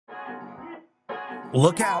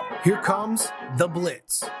Look out, here comes The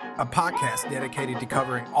Blitz, a podcast dedicated to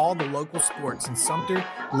covering all the local sports in Sumter,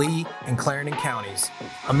 Lee, and Clarendon counties,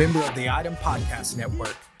 a member of the Item Podcast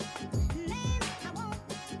Network.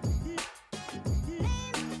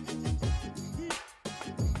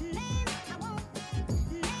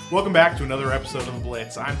 Welcome back to another episode of The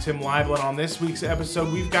Blitz. I'm Tim Leibland. On this week's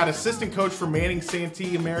episode, we've got assistant coach for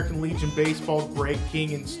Manning-Santee American Legion Baseball, Greg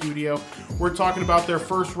King, in studio. We're talking about their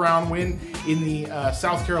first round win in the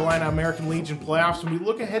South Carolina American Legion playoffs, and we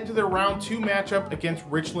look ahead to their round 2 matchup against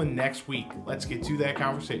Richland next week. Let's get to that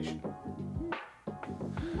conversation.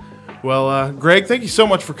 Well, Greg, thank you so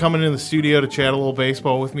much for coming in the studio to chat a little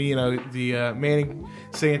baseball with me. You know, the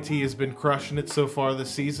Manning-Santee has been crushing it so far this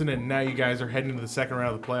season, and now you guys are heading into the second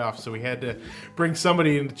round of the playoffs, so we had to bring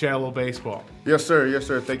somebody in to chat a little baseball. Yes, sir. Yes,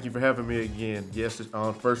 sir. Thank you for having me again. Yes,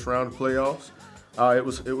 first round of playoffs.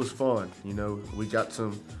 It was fun. You know, we got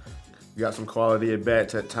some quality at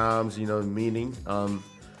bats at times. You know, meaning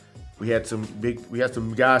we had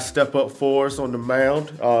some guys step up for us on the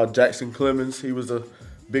mound. Jackson Clemens, he was a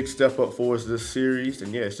big step up for us this series,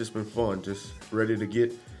 and yeah, it's just been fun. Just ready to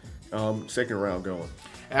get second round going.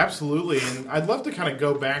 Absolutely, and I'd love to kind of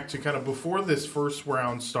go back to kind of before this first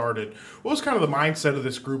round started. What was kind of the mindset of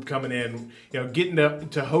this group coming in, you know, getting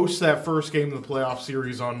to host that first game of the playoff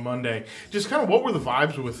series on Monday? Just kind of what were the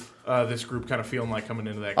vibes with this group kind of feeling like coming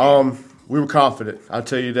into that game? We were confident. I'll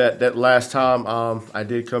tell you that last time I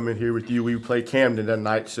did come in here with you, we played Camden that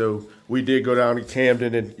night, so we did go down to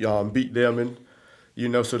Camden and beat them, and you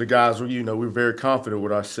know, so the guys were, you know, we were very confident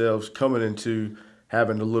with ourselves coming into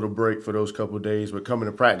having a little break for those couple of days. But coming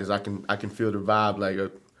to practice, I can feel the vibe like,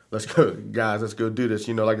 let's go, guys, let's go do this.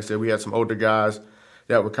 You know, like I said, we had some older guys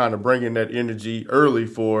that were kind of bringing that energy early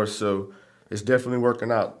for us. So it's definitely working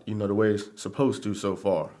out, you know, the way it's supposed to so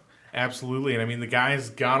far. Absolutely, and I mean the guys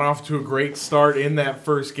got off to a great start in that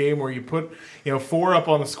first game where you put 4 up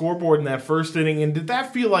on the scoreboard in that first inning. And did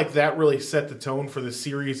that feel like that really set the tone for the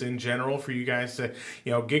series in general for you guys to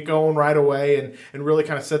get going right away and really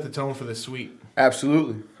kind of set the tone for the sweep?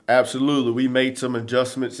 Absolutely. We made some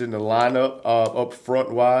adjustments in the lineup up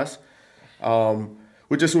front wise,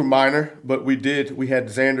 which just were minor, but we had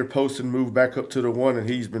Xander Poston move back up to the 1, and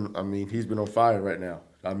he's been on fire right now.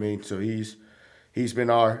 I mean, so he's been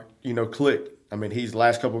our, click. I mean,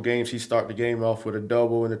 last couple of games, he started the game off with a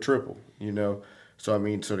double and a triple, So, I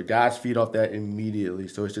mean, so the guys feed off that immediately.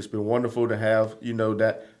 So it's just been wonderful to have,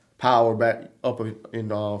 that power back up in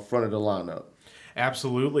front of the lineup.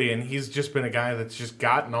 Absolutely, and he's just been a guy that's just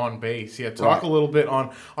gotten on base. Yeah, talk a little bit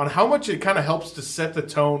on how much it kind of helps to set the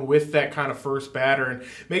tone with that kind of first batter and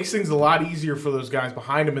makes things a lot easier for those guys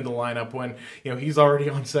behind him in the lineup when he's already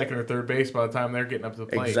on second or third base by the time they're getting up to the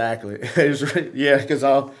plate. Exactly. Yeah,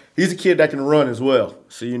 because he's a kid that can run as well.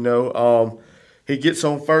 So he gets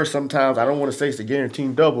on first sometimes. I don't want to say it's a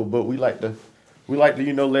guaranteed double, but we like to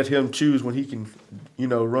let him choose when he can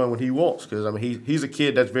run when he wants, because I mean he's a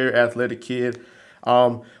kid that's very athletic kid.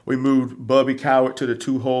 We moved Bubby Coward to the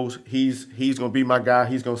 2 holes. He's going to be my guy.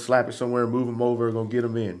 He's going to slap it somewhere and move him over, going to get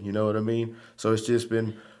him in. You know what I mean? So it's just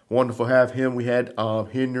been wonderful to have him. We had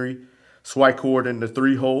Henry Swycord in the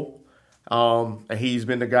 3 hole. And he's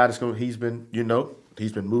been the guy he's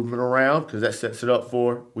been moving around, because that sets it up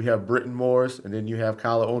for, we have Britton Morris, and then you have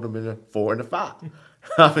Kyler Odom in the 4 and the 5.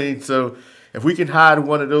 I mean, so if we can hide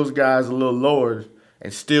one of those guys a little lower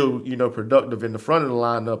and still, productive in the front of the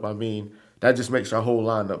lineup, I mean, that just makes our whole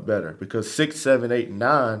lineup better, because 6, 7, 8, and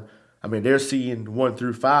 9, I mean, they're seeing 1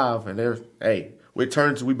 through 5, and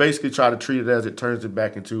we basically try to treat it as it turns it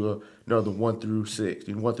back into another 1 through 6,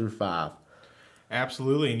 1 through 5.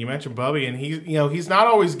 Absolutely, and you mentioned Bubby, and he's not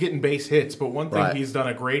always getting base hits, but one thing he's done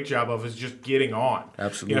a great job of is just getting on.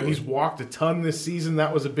 Absolutely. He's walked a ton this season.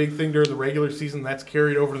 That was a big thing during the regular season. That's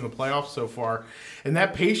carried over in the playoffs so far. And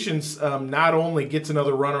that patience not only gets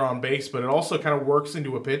another runner on base, but it also kind of works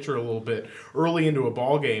into a pitcher a little bit early into a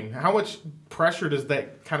ball game. How much pressure does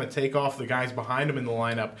that kind of take off the guys behind him in the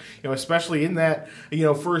lineup? Especially in that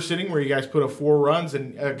first inning where you guys put up 4 runs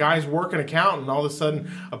and a guy's working a count, and all of a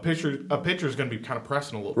sudden a pitcher is going to be kind of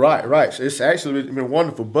pressing a little bit. Right. So it's actually been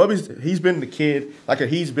wonderful. he's been the kid,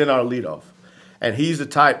 he's been our leadoff. And he's the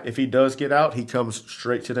type, if he does get out, he comes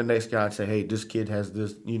straight to the next guy and say, hey, this kid has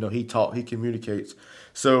this, he communicates.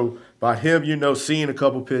 So by him, seeing a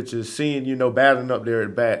couple pitches, seeing, battling up there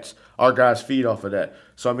at bats, our guys feed off of that.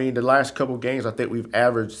 So, I mean, the last couple games, I think we've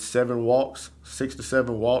averaged 6 to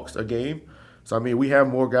 7 walks a game. So, I mean, we have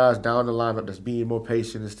more guys down the lineup that's being more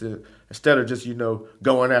patient instead of just,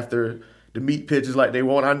 going after the meat pitches like they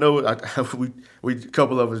want. I know we a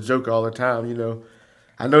couple of us joke all the time,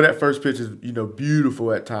 I know that first pitch is,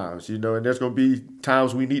 beautiful at times, and there's going to be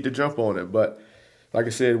times we need to jump on it. But like I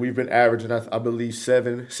said, we've been averaging, I believe,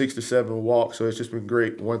 6 to 7 walks. So it's just been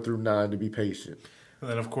great 1 through 9 to be patient. And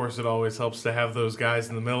then, of course, it always helps to have those guys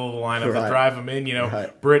in the middle of the lineup that Right. drive them in.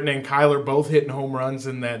 Britton and Kyler both hitting home runs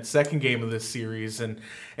in that second game of this series. And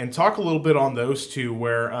talk a little bit on those two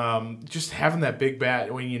where just having that big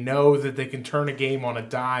bat when you know that they can turn a game on a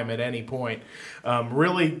dime at any point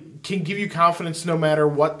really can give you confidence no matter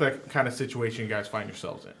what the kind of situation you guys find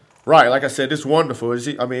yourselves in. Right. Like I said, it's wonderful.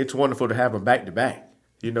 It's wonderful to have them back-to-back.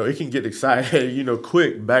 It can get excited,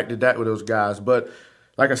 quick back-to-back with those guys. But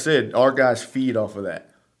like I said, our guys feed off of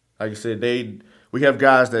that. Like I said, we have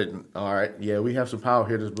guys that, all right, yeah, we have some power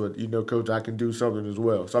hitters, but coach, I can do something as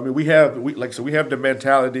well. So we have the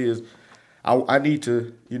mentality is, I need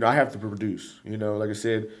to, I have to produce. Like I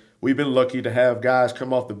said, we've been lucky to have guys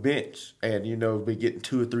come off the bench and be getting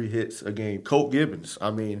 2 or 3 hits a game. Colt Gibbons,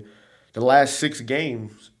 the last 6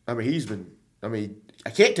 games, he's been, I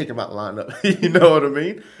can't take him out of the lineup. You know what I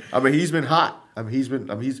mean? He's been hot.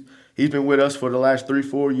 He's been with us for the last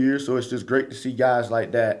 3-4 years, so it's just great to see guys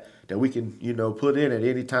like that we can, put in at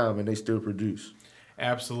any time and they still produce.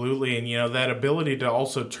 Absolutely, and that ability to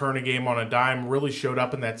also turn a game on a dime really showed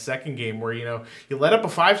up in that second game where you let up a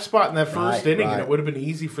 5 spot in that first inning, and it would have been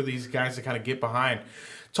easy for these guys to kind of get behind.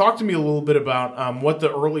 Talk to me a little bit about what the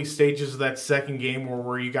early stages of that second game were,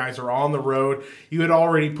 where you guys are on the road. You had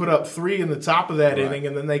already put up 3 in the top of that inning,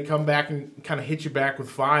 and then they come back and kind of hit you back with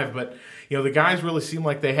 5. But the guys really seemed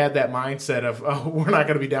like they had that mindset of, we're not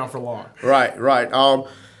going to be down for long. Right.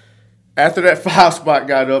 After that 5 spot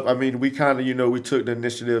got up, we kind of, we took the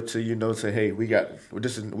initiative to, say, hey, we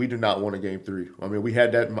do not want a game 3. We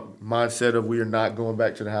had that mindset of we are not going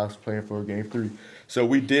back to the house playing for a game 3. So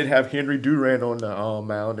we did have Henry Durant on the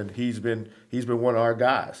mound, and he's been one of our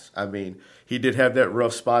guys. He did have that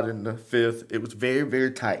rough spot in the 5th. It was very,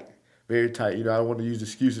 very tight, very tight. I don't want to use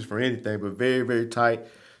excuses for anything, but very, very tight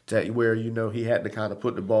to where he had to kind of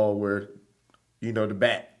put the ball where the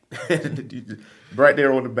bat. Right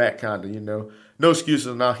there on the back, kind of, No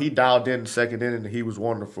excuses now. He dialed in the second inning, and he was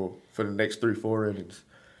wonderful for the next 3-4 innings.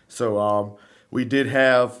 So we did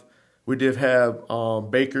have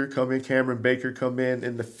Baker come in, Cameron Baker come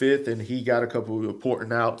in the 5th, and he got a couple of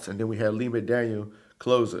important outs, and then we had Lee McDaniel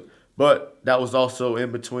close it. But that was also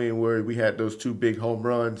in between where we had those 2 big home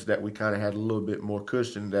runs that we kind of had a little bit more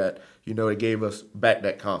cushion that, it gave us back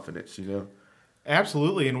that confidence,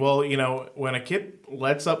 Absolutely, and well, when a kid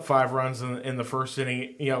lets up 5 runs in the first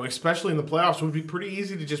inning, especially in the playoffs, it would be pretty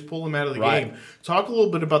easy to just pull him out of the game. Talk a little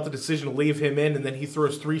bit about the decision to leave him in, and then he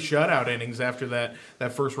throws 3 shutout innings after that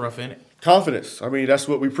first rough inning. Confidence. That's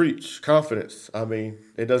what we preach. Confidence.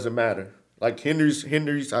 It doesn't matter. Like Henry's.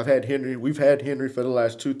 We've had Henry for the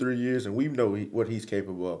last 2-3 years, and we know what he's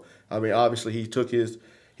capable of. Obviously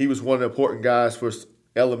he was one of the important guys for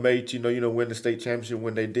LMH. Win the state championship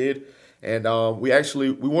when they did. And we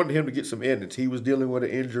wanted him to get some innings. He was dealing with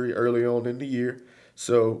an injury early on in the year.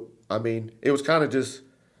 So, it was kind of just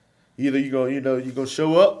either you're gonna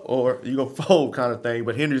show up or you're going to fold kind of thing.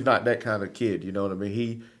 But Henry's not that kind of kid, you know what I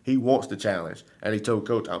mean? He wants the challenge. And he told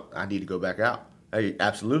Coach, I need to go back out. Hey,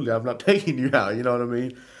 absolutely, I'm not taking you out, you know what I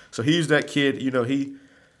mean? So he's that kid,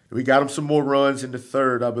 we got him some more runs in the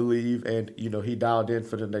 3rd, I believe, and, he dialed in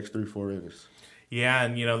for the next 3-4 innings. Yeah,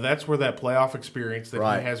 and that's where that playoff experience that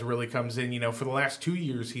he has really comes in. For the last 2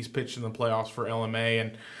 years, he's pitched in the playoffs for LMA,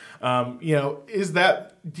 and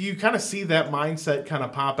do you kind of see that mindset kind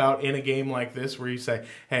of pop out in a game like this, where you say,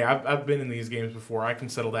 "Hey, I've been in these games before. I can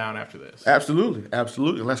settle down after this." Absolutely.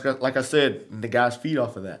 Like I said, the guys feed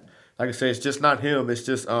off of that. Like I said, it's just not him. It's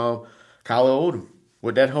just Kyler Oldham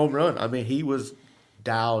with that home run. He was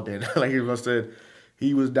dialed in. Like I said,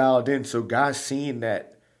 he was dialed in. So guys seeing that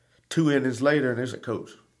 2 innings later, and there's a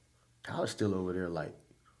coach. Kyler's still over there, like,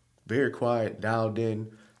 very quiet, dialed in,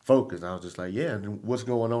 focused. I was just like, yeah, and what's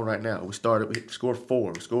going on right now? We scored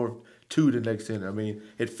 4, we scored 2 the next inning.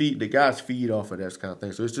 The guys feed off of that kind of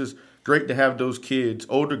thing. So it's just great to have those kids,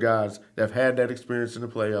 older guys, that have had that experience in the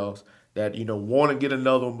playoffs, that, want to get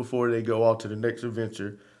another one before they go off to the next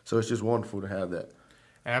adventure. So it's just wonderful to have that.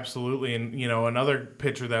 Absolutely, and another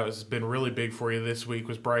pitcher that has been really big for you this week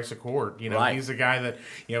was Bryce Accord. He's a guy that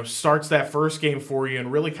starts that first game for you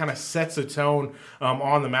and really kind of sets a tone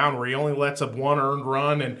on the mound, where he only lets up 1 earned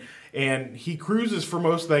run, and he cruises for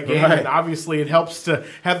most of that game. And obviously it helps to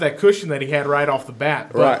have that cushion that he had right off the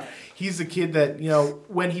bat. But he's the kid that,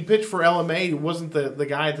 when he pitched for LMA, he wasn't the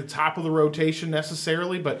guy at the top of the rotation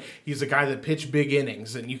necessarily, but he's a guy that pitched big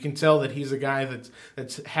innings, and you can tell that he's a guy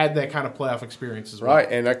that's had that kind of playoff experience as well. Right,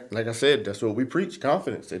 and like I said, that's what we preach,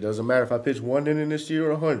 confidence. It doesn't matter if I pitch 1 inning this year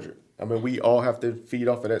or 100. I mean, we all have to feed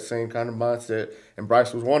off of that same kind of mindset, and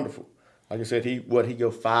Bryce was wonderful. Like I said, he go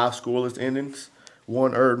 5 scoreless innings,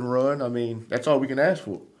 1 earned run. I mean, that's all we can ask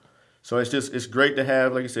for. So it's great to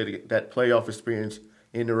have, like I said, that playoff experience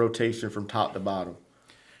in the rotation from top to bottom.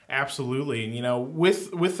 Absolutely. And,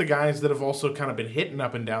 with the guys that have also kind of been hitting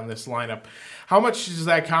up and down this lineup, how much does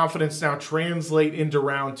that confidence now translate into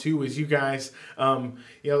round 2 as you guys,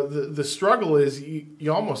 the struggle is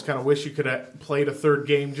you almost kind of wish you could have played a third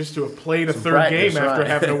game just to have played a third game after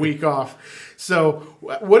having a week off. So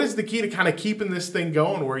what is the key to kind of keeping this thing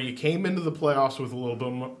going where you came into the playoffs with a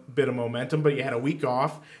little bit of momentum, but you had a week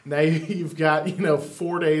off? Now you've got,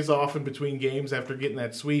 4 days off in between games after getting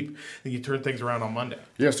that sweep, and you turn things around on Monday.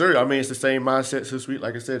 Yes, sir. I mean, it's the same mindset this week,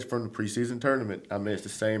 like I said, from the preseason tournament. I mean, it's the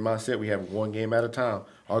same mindset. We have 1 game at a time.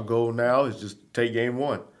 Our goal now is just take game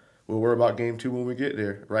 1. We'll worry about game 2 when we get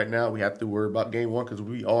there. Right now, we have to worry about game 1 because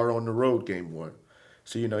we are on the road game 1.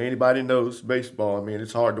 So, anybody knows baseball. I mean,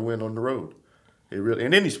 it's hard to win on the road. It really,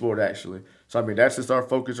 in any sport, actually. So, I mean, that's just our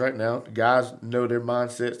focus right now. The guys know their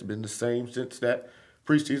mindsets have been the same since that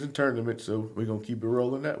preseason tournament, so we're going to keep it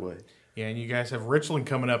rolling that way. Yeah, and you guys have Richland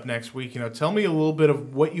coming up next week. Tell me a little bit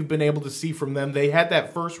of what you've been able to see from them. They had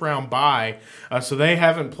that first-round bye, so they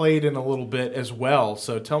haven't played in a little bit as well.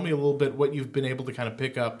 So tell me a little bit what you've been able to kind of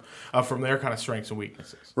pick up from their kind of strengths and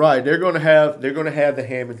weaknesses. Right, they're going to have the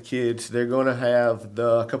Hammond kids. They're going to have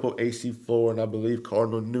a couple AC Floor and I believe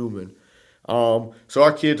Cardinal Newman. So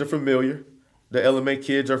our kids are familiar. The LMA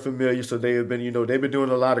kids are familiar, so they have been, they've been doing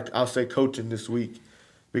a lot of, I'll say, coaching this week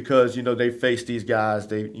because, they face these guys.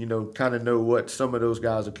 They, kind of know what some of those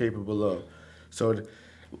guys are capable of. So,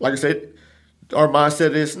 like I said, our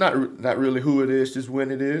mindset is not really who it is, just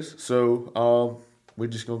when it is. So we're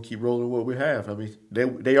just going to keep rolling what we have. I mean,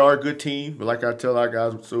 they are a good team, but like I tell our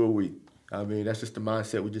guys, so are we. I mean, that's just the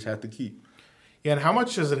mindset we just have to keep. Yeah, and how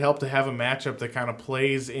much does it help to have a matchup that kind of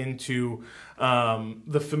plays into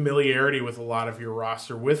the familiarity with a lot of your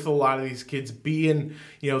roster, with a lot of these kids being,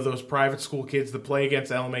 those private school kids that play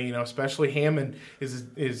against LMA, especially Hammond is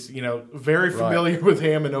very familiar with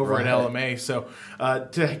Hammond over at LMA. So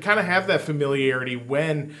to kind of have that familiarity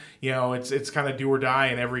when, it's kind of do or die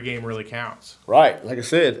and every game really counts. Right. Like I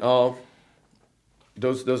said,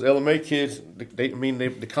 those LMA kids,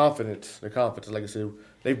 the confidence, like I said,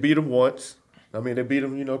 they beat them once. I mean, they beat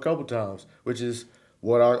them, a couple times, which is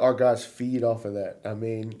what our guys feed off of that. I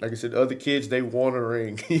mean, like I said, other kids, they want a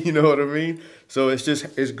ring, you know what I mean? So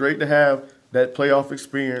it's great to have that playoff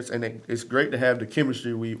experience, and it's great to have the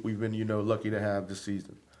chemistry we've been, lucky to have this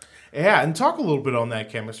season. Yeah, and talk a little bit on that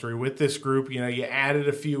chemistry with this group. You added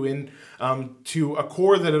a few in to a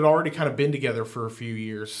core that had already kind of been together for a few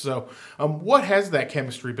years. So what has that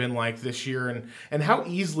chemistry been like this year, and how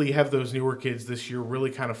easily have those newer kids this year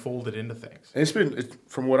really kind of folded into things?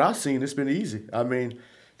 From what I've seen, it's been easy. I mean,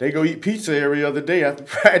 they go eat pizza every other day after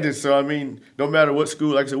practice. So, I mean, no matter what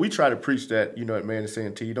school, like I said, we try to preach that, at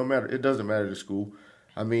Manning-Santee. It doesn't matter the school.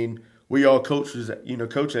 I mean, we all coach at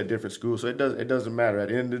different schools, so it doesn't matter. At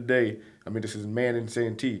the end of the day, I mean, this is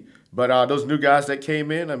Manning-Santee. But those new guys that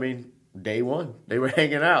came in, I mean, day one, they were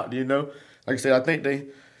hanging out, Like I said, I think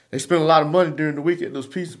they spent a lot of money during the week at those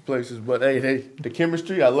pizza places. But, hey, the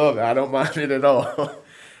chemistry, I love it. I don't mind it at all.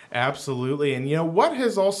 Absolutely. And, what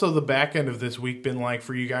has also the back end of this week been like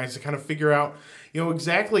for you guys to kind of figure out,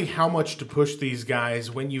 exactly how much to push these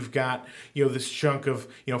guys when you've got, this chunk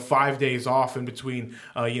of, 5 days off in between,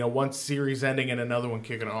 one series ending and another one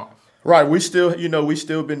kicking off? Right. We still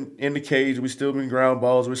been in the cage. We still been ground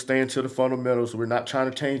balls. We're staying to the fundamentals. We're not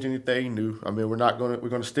trying to change anything new. I mean, we're going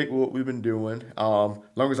to stick with what we've been doing. As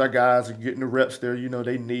long as our guys are getting the reps there,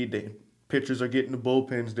 they need the pitchers are getting the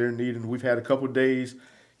bullpens they're needing. We've had a couple of days.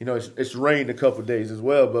 It's rained a couple of days as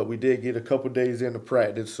well, but we did get a couple of days into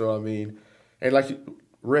practice. So, I mean, and like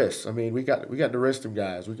rest. I mean, we got to rest them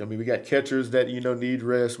guys. We got catchers that, need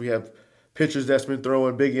rest. We have pitchers that's been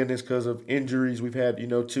throwing big innings because of injuries. We've had,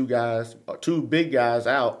 two big guys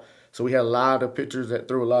out. So we had a lot of pitchers that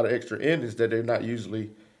throw a lot of extra innings that they're not usually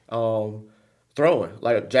throwing.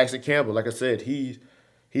 Like Jackson Campbell, like I said, he's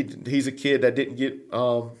a kid that didn't get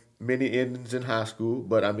many innings in high school,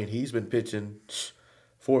 but, I mean, he's been pitching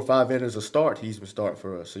 4 or 5 innings a start. He's been starting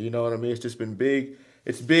for us. So, you know what I mean? It's just been big.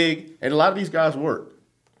 It's big, and a lot of these guys work.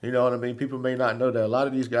 You know what I mean? People may not know that. A lot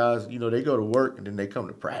of these guys, they go to work, and then they come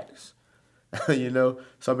to practice. So,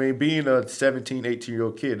 I mean, being a 17,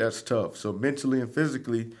 18-year-old kid, that's tough. So, mentally and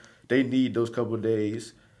physically, they need those couple of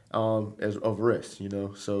days of rest,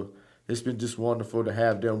 So it's been just wonderful to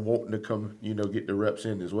have them wanting to come, get the reps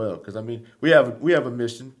in as well. Because, we have a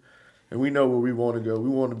mission, and we know where we want to go. We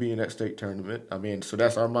want to be in that state tournament. So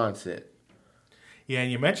that's our mindset. Yeah,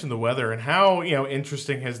 and you mentioned the weather and how,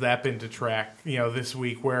 interesting has that been to track, this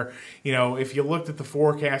week where, if you looked at the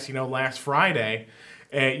forecast, last Friday,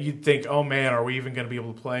 you'd think, oh, man, are we even going to be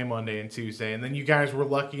able to play Monday and Tuesday? And then you guys were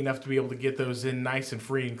lucky enough to be able to get those in nice and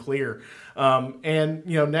free and clear. And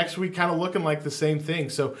next week kind of looking like the same thing.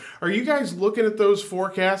 So are you guys looking at those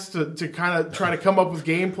forecasts to kind of try to come up with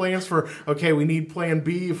game plans for, okay, we need plan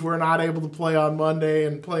B if we're not able to play on Monday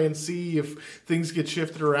and plan C if things get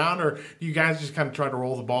shifted around? Or do you guys just kind of try to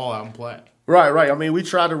roll the ball out and play? Right. We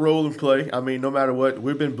try to roll and play. No matter what,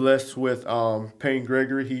 we've been blessed with Payne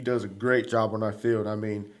Gregory. He does a great job on our field.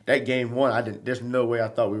 That game one, there's no way I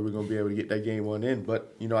thought we were going to be able to get that game one in.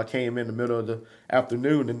 But, I came in the middle of the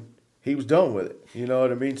afternoon and he was done with it. You know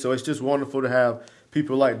what I mean? So it's just wonderful to have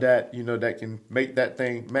people like that, that can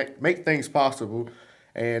make make things possible.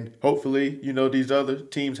 And hopefully, these other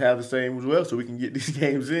teams have the same as well so we can get these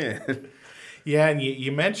games in. Yeah, and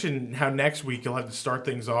you mentioned how next week you'll have to start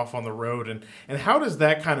things off on the road. And how does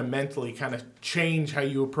that kind of mentally kind of change how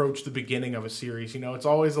you approach the beginning of a series? It's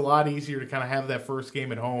always a lot easier to kind of have that first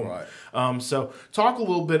game at home. Right. So talk a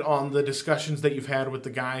little bit on the discussions that you've had with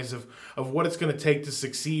the guys of what it's going to take to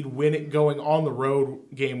succeed going on the road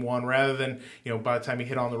game one rather than, by the time you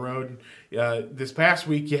hit on the road. This past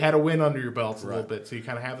week you had a win under your belts a little bit, so you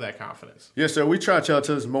kind of have that confidence. Yes, sir. We try to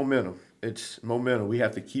tell us momentum. It's momentum. We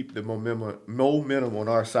have to keep the momentum on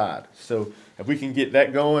our side. So if we can get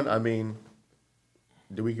that going, then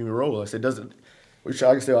we can roll us. It doesn't. We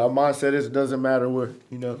try to say our mindset is it doesn't matter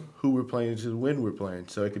who we're playing, it's just when we're playing.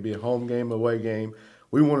 So it could be a home game, away game.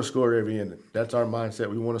 We want to score every inning. That's our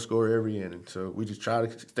mindset. We want to score every inning. So we just try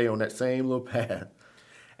to stay on that same little path.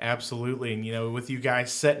 Absolutely. And, with you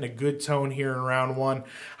guys setting a good tone here in round one,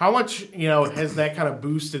 how much, has that kind of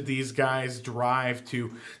boosted these guys' drive to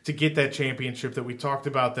get that championship that we talked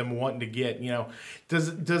about them wanting to get?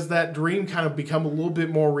 Does that dream kind of become a little bit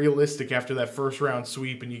more realistic after that first round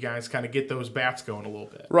sweep and you guys kind of get those bats going a little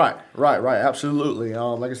bit? Right. Absolutely.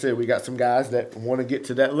 Like I said, we got some guys that want to get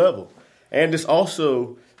to that level. And it's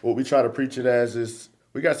also what we try to preach it as is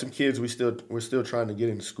we got some kids we're still trying to get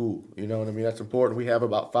into school. You know what I mean? That's important. We have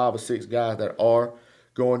about 5 or 6 guys that are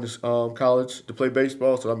going to college to play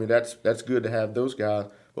baseball. So that's good to have those guys.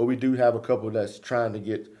 But we do have a couple that's trying to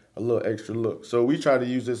get a little extra look. So we try to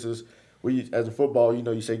use this as a football.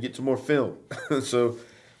 You say get some more film. So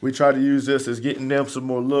we try to use this as getting them some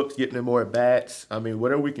more looks, getting them more at bats.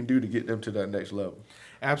 Whatever we can do to get them to that next level.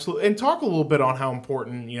 Absolutely. And talk a little bit on how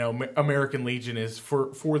important, American Legion is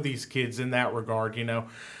for these kids in that regard.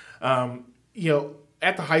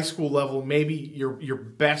 At the high school level, maybe your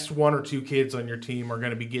best 1 or 2 kids on your team are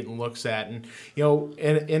going to be getting looks at. And,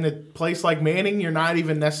 in a place like Manning, you're not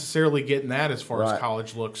even necessarily getting that as far as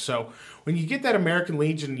college looks. So when you get that American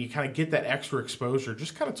Legion, you kind of get that extra exposure.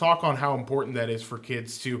 Just kind of talk on how important that is for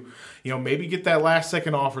kids to, maybe get that last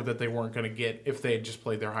second offer that they weren't going to get if they had just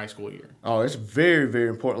played their high school year. Oh, it's very, very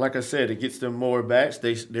important. Like I said, it gets them more bats.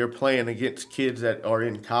 They're playing against kids that are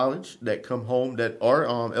in college, that come home, that are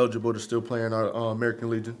eligible to still play in our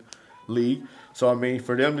American Legion League. So,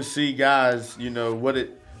 for them to see guys,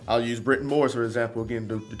 I'll use Britton Morris, for example, again,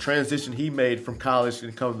 the transition he made from college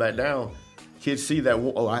and coming back down. Kids see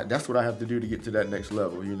that, that's what I have to do to get to that next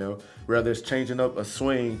level, Whether it's changing up a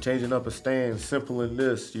swing, changing up a stance, simple in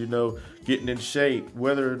this, getting in shape,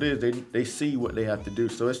 whether it is, they see what they have to do.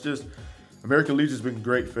 So it's just, American Legion's been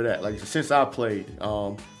great for that. Like, since I played,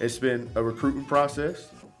 it's been a recruiting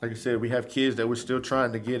process. Like I said, we have kids that we're still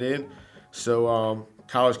trying to get in. So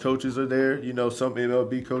college coaches are there, some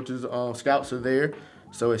MLB coaches, scouts are there.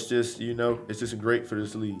 So it's just, it's just great for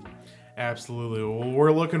this league. Absolutely. Well,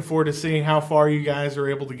 we're looking forward to seeing how far you guys are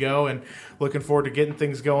able to go and looking forward to getting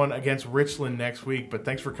things going against Richland next week. But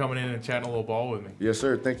thanks for coming in and chatting a little ball with me. Yes,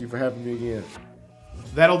 sir. Thank you for having me again.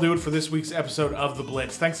 That'll do it for this week's episode of The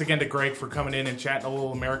Blitz. Thanks again to Greg for coming in and chatting a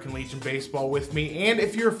little American Legion baseball with me. And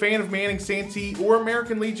if you're a fan of Manning-Santee or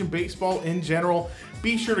American Legion baseball in general,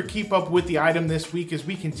 be sure to keep up with the item this week as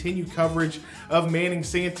we continue coverage of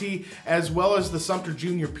Manning-Santee as well as the Sumter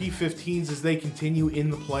Junior P15s as they continue in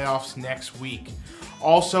the playoffs next week.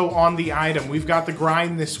 Also on the item, we've got the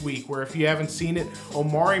grind this week, where if you haven't seen it,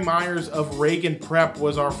 Omari Myers of Reagan Prep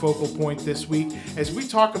was our focal point this week as we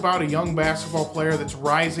talk about a young basketball player that's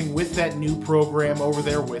rising with that new program over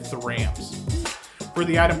there with the Rams. For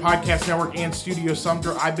the Item Podcast Network and Studio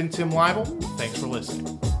Sumter, I've been Tim Leibel. Thanks for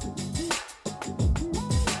listening.